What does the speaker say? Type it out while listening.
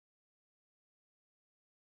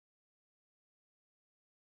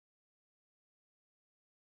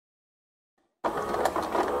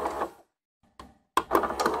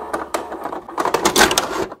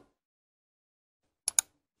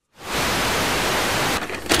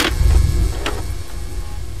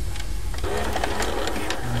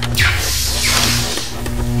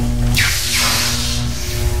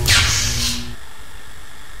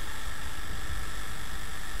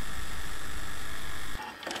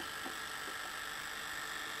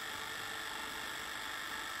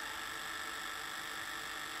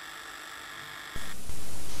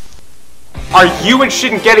Are you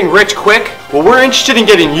interested in getting rich quick? Well, we're interested in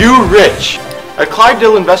getting you rich. At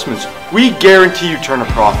Clyde-Dale Investments, we guarantee you turn a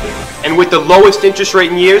profit. And with the lowest interest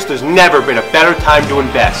rate in years, there's never been a better time to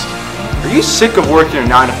invest. Are you sick of working a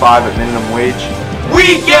 9 to 5 at minimum wage?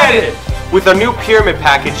 We get it! With our new pyramid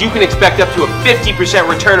package, you can expect up to a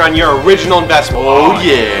 50% return on your original investment. Oh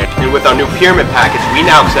yeah! And with our new pyramid package, we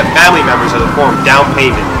now accept family members as a form of down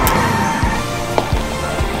payment.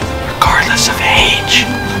 Regardless of age.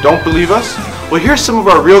 Don't believe us? Well, here's some of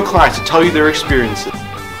our real clients to tell you their experiences.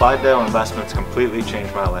 Clyde-Dale Investments completely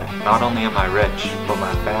changed my life. Not only am I rich, but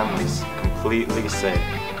my family's completely safe.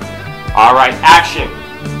 Alright, action!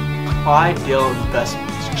 Clyde-Dale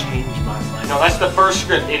Investments changed my life. No, that's the first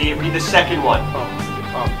script, idiot. Read the second one.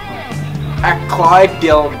 At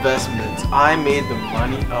Clyde-Dale Investments, I made the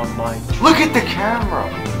money of my dreams. Look at the camera!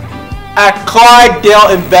 At Clyde-Dale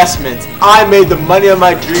Investments, I made the money of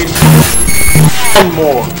my dreams and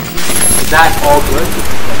more. Is that all good?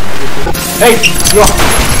 Hey, no!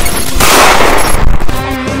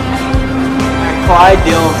 At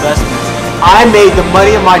Clyde-Dale Investments, I made the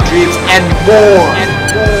money of my dreams and more.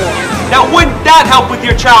 Now wouldn't that help with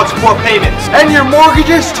your child support payments? And your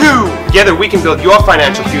mortgages too! Together we can build your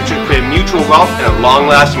financial future, create mutual wealth, and a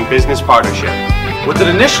long-lasting business partnership. With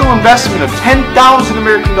an initial investment of $10,000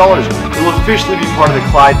 American, you'll officially be part of the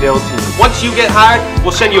Clyde-Dale team. Once you get hired,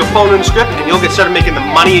 we'll send you a phone and a script, and you'll get started making the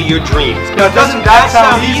money of your dreams. Now doesn't that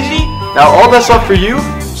sound easy? Now all that's left for you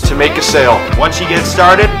is to make a sale. Once you get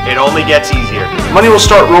started, it only gets easier. Money will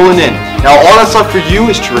start rolling in. Now all that's left for you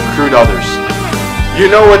is to recruit others.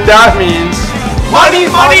 You know what that means. Money,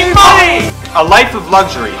 money, money! A life of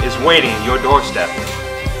luxury is waiting at your doorstep.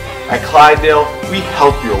 At Clyde-Dale, we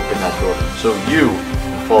help you open that door so you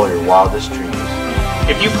can follow your wildest dreams.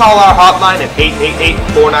 If you call our hotline at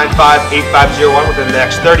 888-495-8501 within the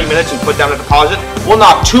next 30 minutes and put down a deposit, we'll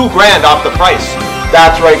knock $2 grand off the price.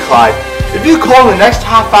 That's right, Clyde. If you call in the next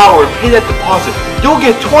half hour and pay that deposit, you'll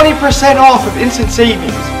get 20% off of instant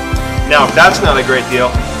savings. Now, if that's not a great deal,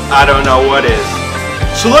 I don't know what is.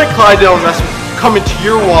 So let Clyde-Dale Investments come into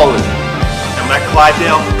your wallet. And let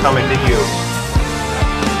Clyde-Dale come into you.